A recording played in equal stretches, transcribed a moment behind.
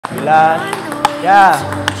relax, yeah,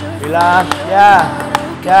 relax, yeah,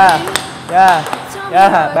 yeah, yeah,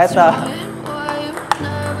 yeah, better.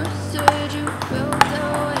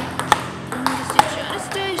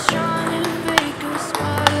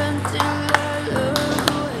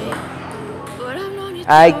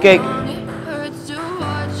 I kick.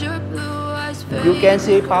 You can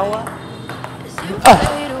see power.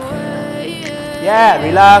 Yeah,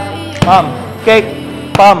 relax. Pump, kick,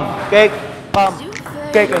 pump, kick, pump,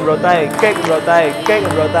 kick and rotate, kick and rotate, kick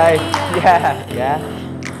and rotate. Yeah, yeah,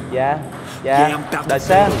 yeah, yeah. The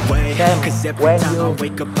same, same. When you same,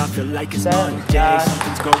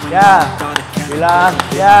 yeah, relax,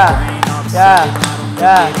 yeah, yeah,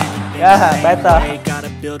 yeah, yeah, better.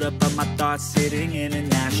 Build up of my thoughts sitting in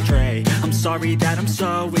an ashtray. I'm sorry that I'm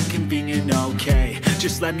so inconvenient, okay.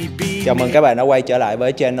 Just let me be. Chào mừng các bạn đã quay trở lại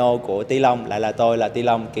với channel của Tí Long. Lại là tôi, là Tí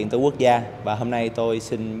Long, kiện tứ quốc gia. Và hôm nay tôi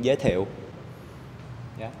xin giới thiệu.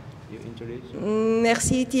 Yeah, you introduce.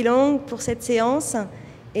 Merci Tí-Long pour cette séance.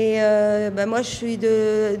 Et moi je suis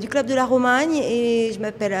du club de la Romagne et je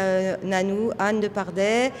m'appelle Nanou, Anne de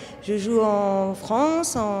Pardet. Je joue en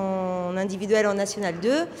France, en individuel en National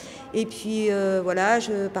 2. Et puis voilà,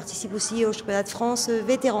 je participe aussi au championnat de France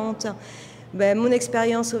vétérante. Mon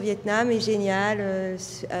expérience au Vietnam est géniale.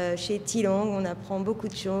 Chez Tí-Long, on apprend beaucoup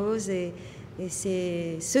de choses. Et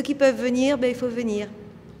c'est ceux qui peuvent venir, il faut venir.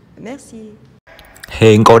 Merci.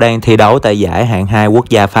 Hiện cô đang thi đấu tại giải hạng 2 quốc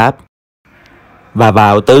gia Pháp và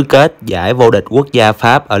vào tứ kết giải vô địch quốc gia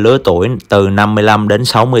Pháp ở lứa tuổi từ 55 đến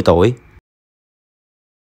 60 tuổi.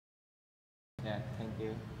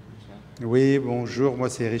 Oui, bonjour, moi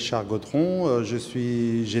c'est Richard Gautron,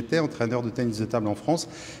 j'étais entraîneur de tennis de table en France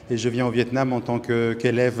et je viens au Vietnam en tant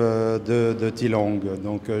qu'élève de Tí-Long,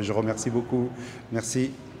 donc je remercie beaucoup,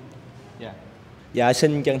 merci. Dạ,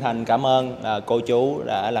 xin chân thành cảm ơn cô chú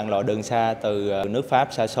đã lặn lội đường xa từ nước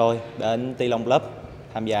Pháp xa xôi đến Tí-Long Club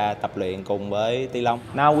tham gia tập luyện cùng với Tí-Long.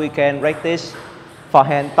 Now we can practice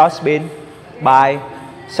forehand topspin by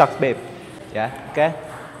short bip. Yeah, okay.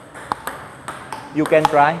 You can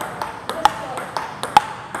try.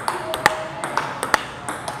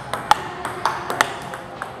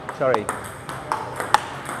 Sorry.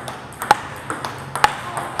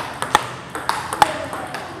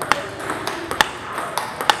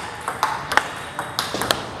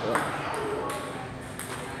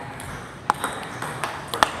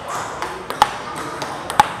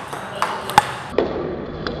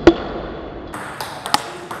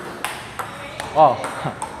 Oh.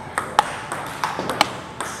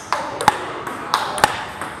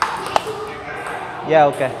 Yeah,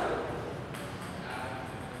 okay.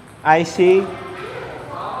 I see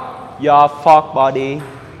your fork body,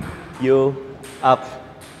 you up,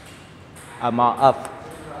 more up.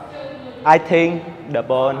 I think the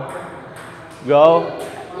ball go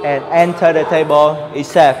and enter the table is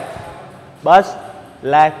safe, but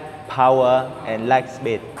lack power and lack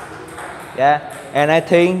speed. Yeah, and I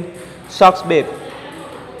think short speed,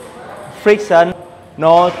 friction,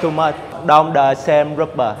 no too much, down the same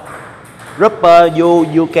rubber. Rubber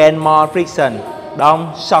you can more friction.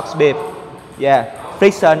 Don't short speed, yeah,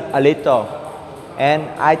 friction a little, and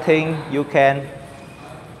I think you can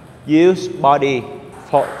use body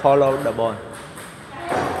follow the ball.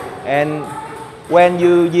 And when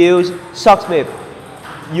you use short speed,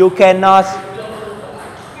 you cannot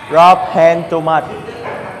rub hand too much,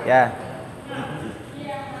 yeah.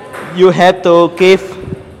 You have to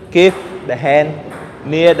keep the hand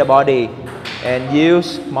near the body and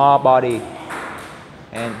use more body,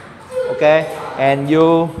 and okay. And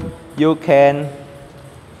you can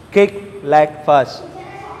kick leg first,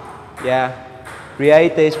 yeah,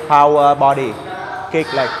 create this power body,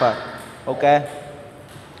 kick leg first, okay.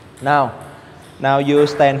 Now you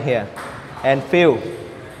stand here and feel,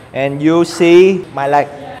 and you see my leg,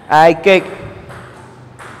 I kick,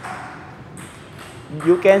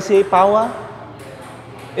 you can see power.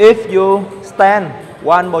 If you stand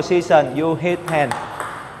one position, you hit hand,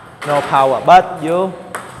 no power, but you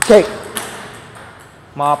kick,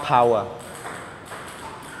 more power.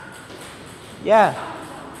 Yeah,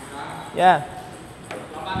 yeah.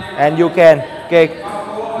 And you can kick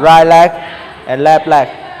right leg and left leg.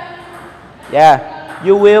 Yeah,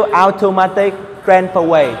 you will automatic transfer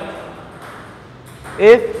away.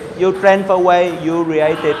 If you transfer away, you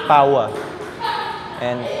created power.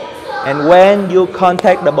 And when you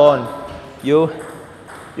contact the ball, you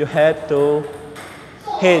have to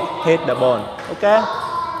hit the ball. Okay.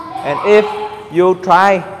 And if you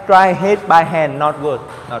try hit by hand, not good.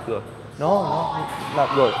 No, not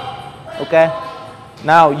good. Okay.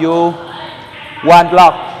 Now you one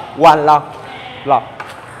lock.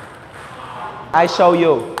 I show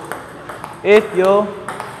you. If you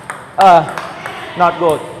not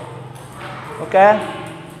good. Okay?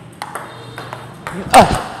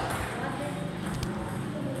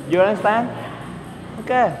 You understand?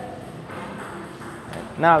 Okay.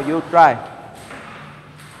 Now you try.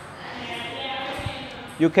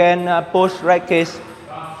 You can push rackets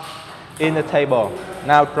in the table.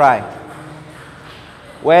 Now try.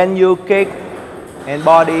 When you kick and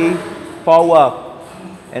body forward,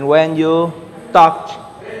 and when you touch,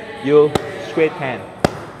 you squeeze hand.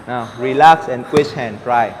 Now relax and squeeze hand.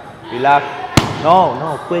 Try. Relax.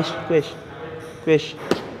 No, squish.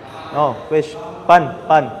 No, squish.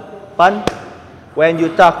 Punch. When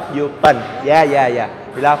you touch, you punch. Yeah.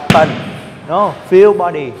 Relax. Punch. No, feel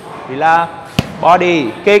body. Relax.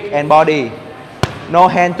 Body. Kick and body. No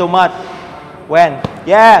hand too much. When?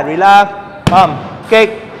 Yeah. Relax. Pump. Kick.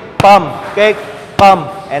 Pump. Kick. Pump.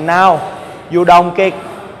 And now you don't kick.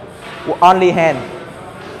 Only hand.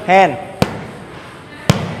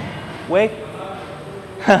 Wait.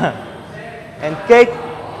 And kick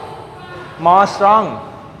more strong.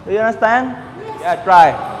 Do you understand? Yeah,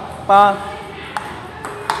 try. Pump.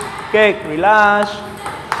 Kick, relax.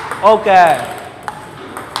 Okay.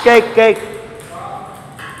 Kick.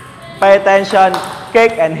 Pay attention.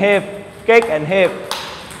 Kick and hip.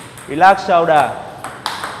 Relax shoulder.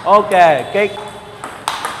 Okay, kick.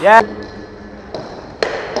 Yeah.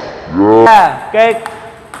 Kick.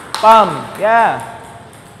 Pump. Yeah.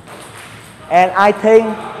 And I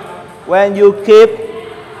think when you keep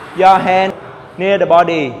your hand near the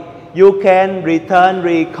body, you can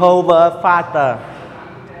recover faster.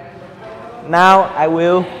 Now I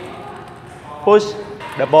will push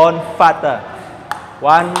the ball faster.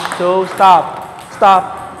 1, 2, stop.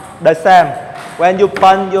 The same. When you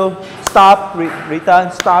punch, you stop,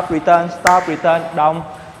 return, stop, return, down,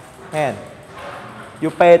 hand. You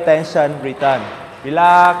pay attention, return.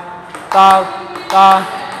 Relax, stop,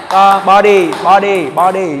 body,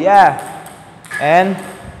 yeah. And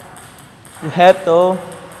you have to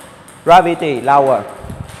gravity lower,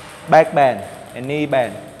 back bend and knee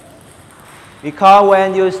bend. Because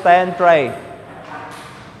when you stand straight,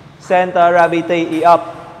 center gravity is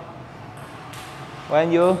up.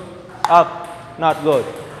 When you up, not good.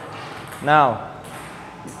 Now,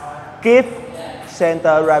 keep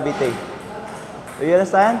center gravity. Do you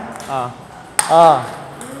understand?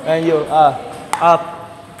 And you up,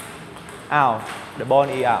 out. The ball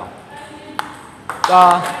is out.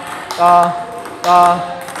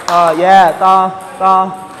 Yeah,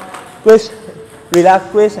 twist, relax,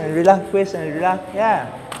 twist and relax. Yeah,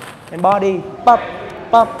 and body, pop.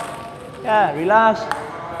 Yeah, relax.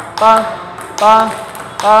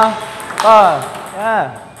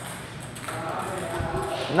 Yeah.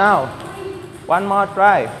 Now, one more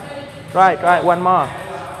try. One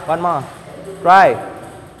more. Try.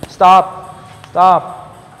 Stop.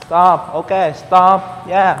 Okay, stop.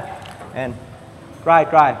 Yeah. And try.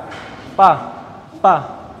 Pa.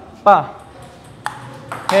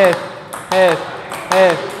 Hip.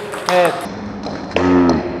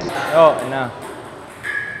 Oh, and now.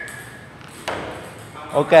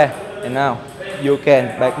 Okay, and now you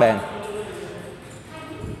can back bend.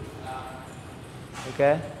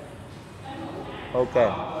 Okay.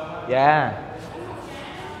 Yeah.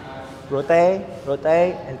 Rotate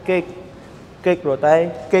and kick.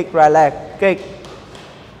 Rotate, kick right leg, kick.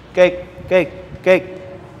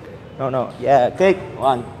 No. Yeah, kick.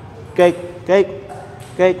 One. Kick.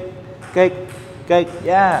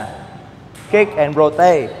 Yeah. Kick and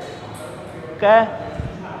rotate. Okay.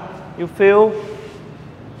 You feel?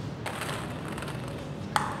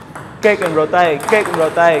 Kick and rotate.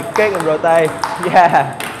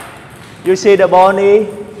 Yeah. You see the ball knee?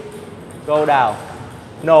 Go down.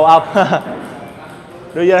 No, up.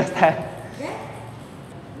 Do you understand?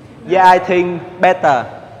 Yeah, I think better.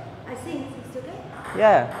 I think it's okay.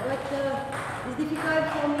 Yeah. But it's difficult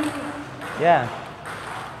for me. Yeah.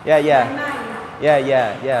 My mind. Yeah.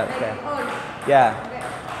 Okay.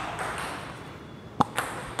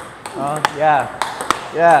 Yeah.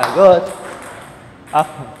 Yeah. Good. Up.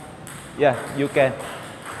 Yeah, you can.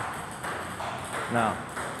 Now.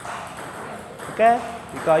 Okay.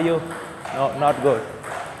 Because you. No, not good.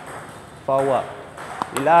 Forward.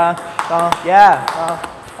 Relax. Yeah.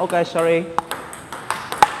 Okay, sorry.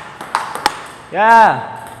 Yeah.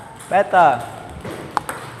 Better.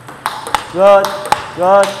 Good.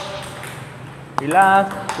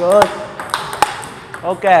 Relax. Good.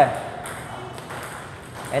 Okay.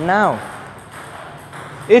 And now,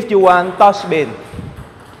 if you want topspin,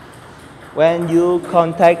 when you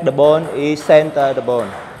contact the ball, is center the ball.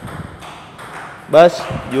 But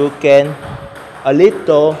you can a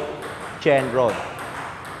little chain roll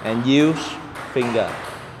and use finger.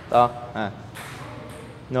 To.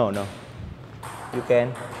 No. You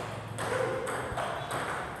can.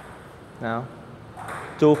 Now.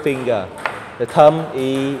 2 finger. The thumb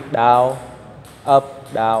is down,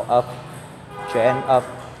 up, up. Chain up.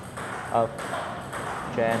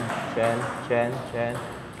 Chain.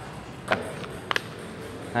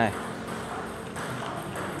 Hai.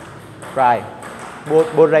 Right.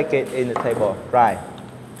 Both racket in the table. Right.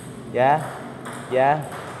 Yeah.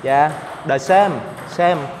 The same.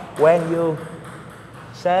 When you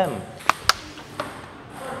same.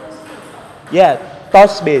 Yeah.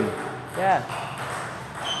 Topspin. Yeah.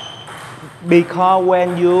 Because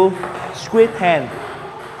when you squeeze hand,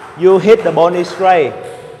 you hit the ball straight.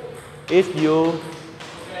 If you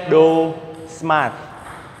do smart,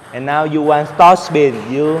 and now you want topspin,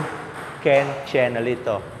 you can chain a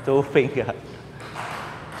little. 2 finger.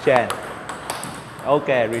 Chain.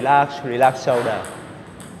 Okay, relax shoulder.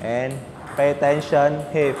 And pay attention,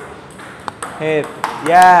 hip.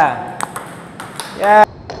 Yeah.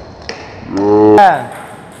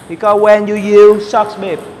 Because when you use shock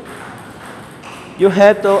beep, you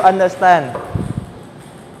have to understand.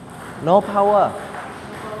 No power.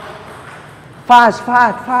 Fast.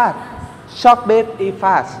 Shock beep is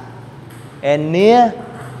fast. And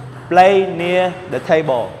play near the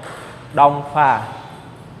table. Don't far.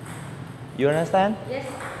 You understand? Yes.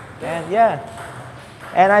 And yeah.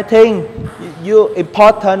 And I think you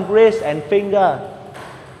important wrist and finger.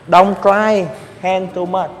 Don't try hand too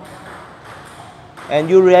much. And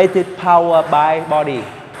you rated power by body,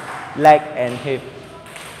 leg and hip.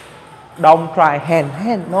 Don't try hand.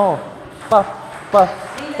 No. Puff.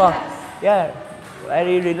 Yeah.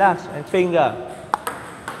 Very relax and finger.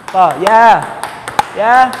 Yeah.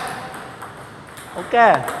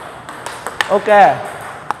 Okay.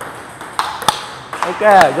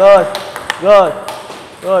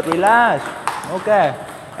 Good. Relax. Okay.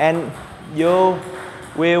 And you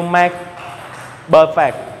will make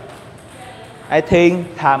perfect. I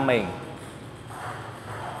think timing.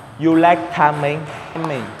 You like timing.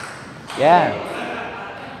 Yeah.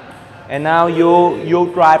 And now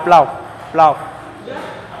you try block.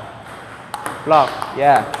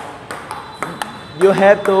 Yeah. You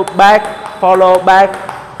have to follow back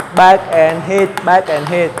and hit.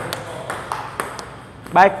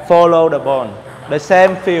 Back, follow the ball. The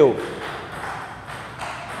same feel.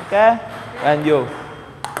 Okay? And you.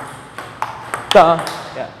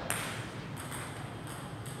 Yeah.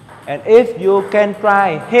 And if you can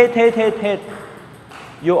try hit,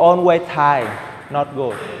 you always tie. Not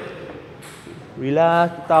good.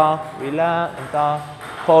 Relax, and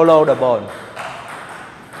follow the ball.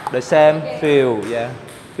 The same feel, yeah.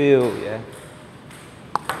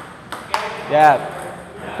 Yeah.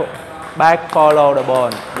 Back, follow the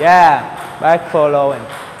ball. Yeah. Back, following.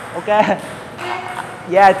 Okay.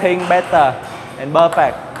 Yeah, I think better and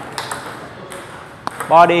perfect.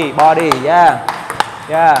 Body, yeah.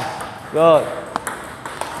 Good.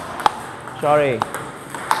 Sorry.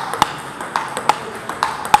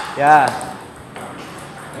 Yeah.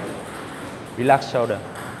 Relax shoulder.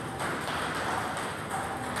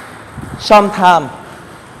 Sometimes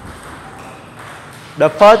the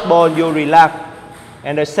first ball you relax,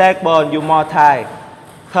 and the second ball you more tie.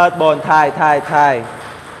 Third ball tie.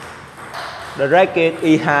 The racket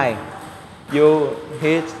is high. You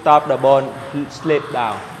hit, stop the ball, slip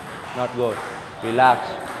down. Not good. Relax.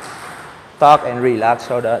 Talk and relax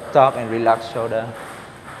shoulder.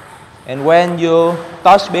 And when you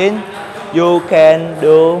topspin, you can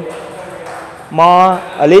do more,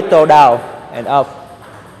 a little down and up.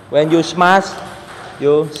 When you smash,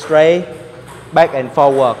 you straight, back and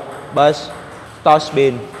forward. But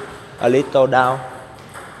topspin, a little down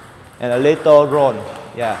and a little roll.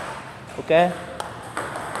 Yeah. Okay.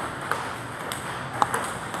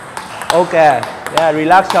 Yeah,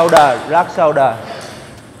 relax shoulder.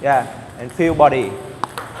 Yeah, and feel body.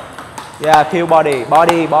 Yeah, feel body.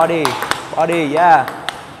 Yeah.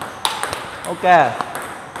 Okay.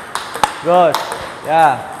 Good.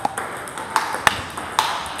 Yeah.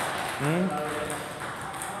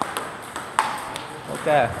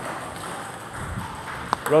 Okay.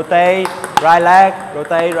 Rotate right leg.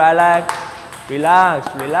 Relax.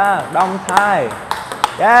 Don't tie.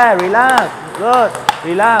 Yeah, relax. Good.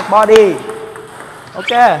 Relax body.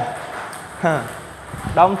 Okay.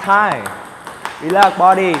 Don't tie. Relax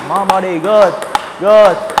body. More body. Good.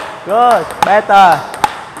 Better.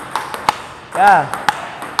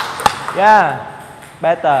 Yeah.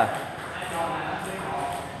 Better.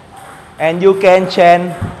 And you can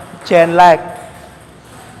chain leg.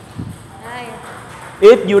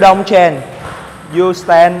 If you don't chain, you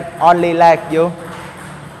stand only leg. You.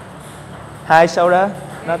 High shoulder,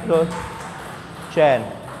 not good. Chain,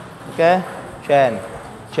 okay?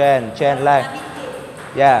 Chain leg.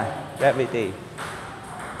 Yeah, gravity.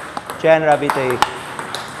 Chain gravity.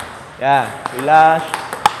 Yeah, relax.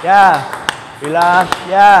 Yeah, relax.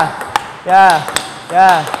 Yeah.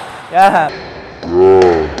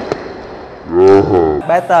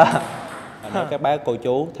 Better. Nếu các bác cô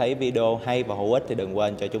chú thấy video hay và hữu ích thì đừng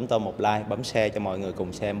quên cho chúng tôi một like, bấm share cho mọi người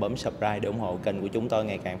cùng xem, bấm subscribe để ủng hộ kênh của chúng tôi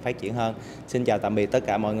ngày càng phát triển hơn. Xin chào tạm biệt tất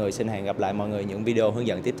cả mọi người, xin hẹn gặp lại mọi người những video hướng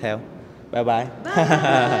dẫn tiếp theo. Bye bye.